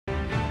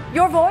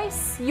Your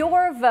voice,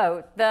 your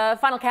vote. The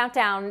final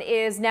countdown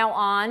is now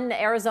on.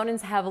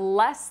 Arizonans have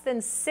less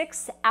than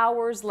 6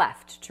 hours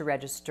left to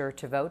register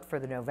to vote for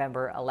the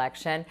November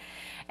election.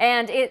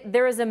 And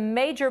there is a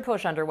major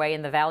push underway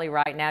in the Valley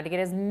right now to get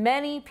as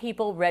many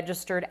people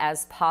registered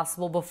as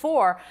possible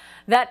before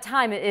that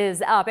time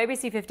is up.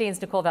 ABC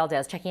 15's Nicole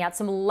Valdez checking out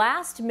some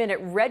last-minute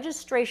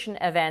registration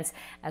events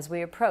as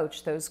we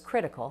approach those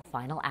critical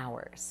final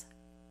hours.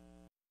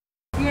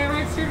 You got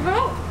registered to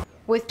vote?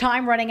 With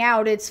time running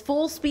out, it's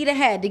full speed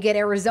ahead to get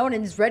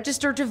Arizonans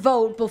registered to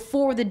vote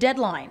before the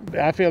deadline.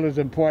 I feel it's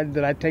important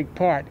that I take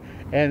part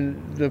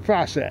in the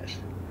process,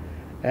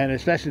 and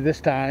especially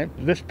this time,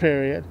 this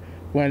period,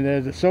 when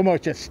there's so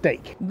much at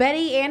stake.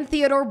 Betty and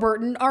Theodore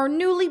Burton are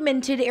newly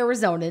minted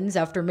Arizonans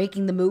after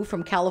making the move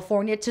from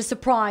California to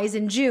Surprise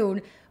in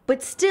June,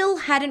 but still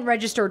hadn't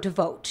registered to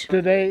vote.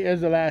 Today is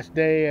the last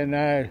day, and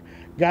I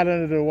got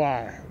under the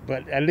wire,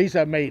 but at least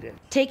I made it.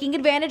 Taking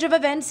advantage of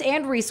events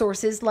and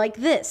resources like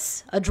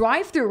this, a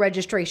drive-through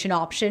registration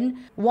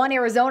option. One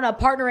Arizona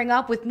partnering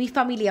up with Mi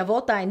Familia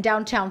Vota in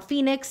downtown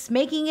Phoenix,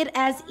 making it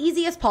as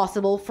easy as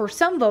possible for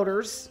some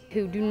voters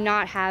who do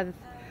not have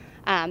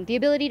the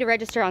ability to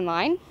register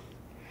online,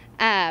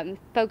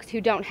 folks who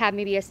don't have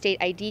maybe a state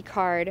ID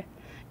card,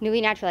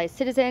 newly naturalized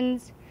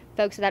citizens,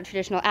 folks without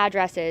traditional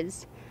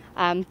addresses,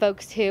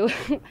 folks who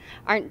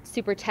aren't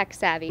super tech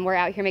savvy. We're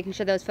out here making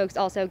sure those folks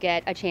also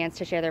get a chance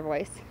to share their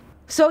voice.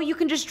 So you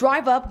can just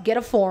drive up, get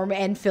a form,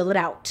 and fill it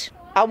out.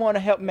 I want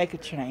to help make a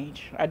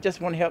change. I just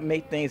want to help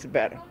make things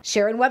better.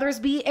 Sharon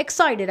Weathersby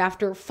excited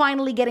after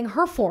finally getting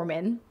her form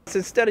in. So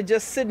instead of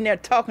just sitting there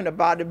talking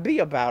about it, be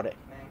about it.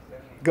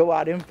 Go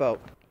out and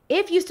vote.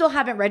 If you still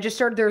haven't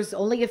registered, there's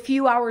only a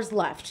few hours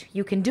left.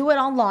 You can do it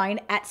online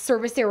at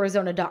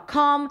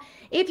servicearizona.com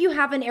if you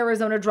have an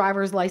Arizona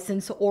driver's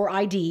license or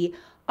ID.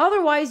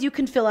 Otherwise, you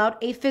can fill out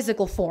a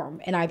physical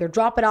form and either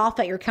drop it off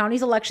at your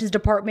county's elections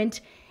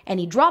department,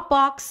 any drop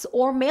box,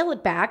 or mail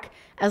it back.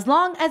 As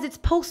long as it's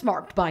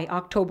postmarked by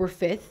October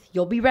 5th,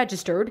 you'll be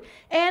registered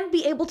and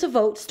be able to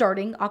vote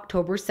starting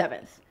October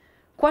 7th.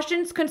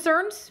 Questions,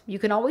 concerns? You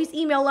can always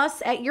email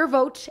us at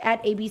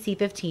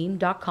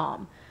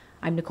yourvote@abc15.com.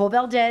 I'm Nicole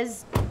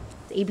Valdez,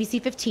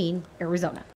 ABC 15, Arizona.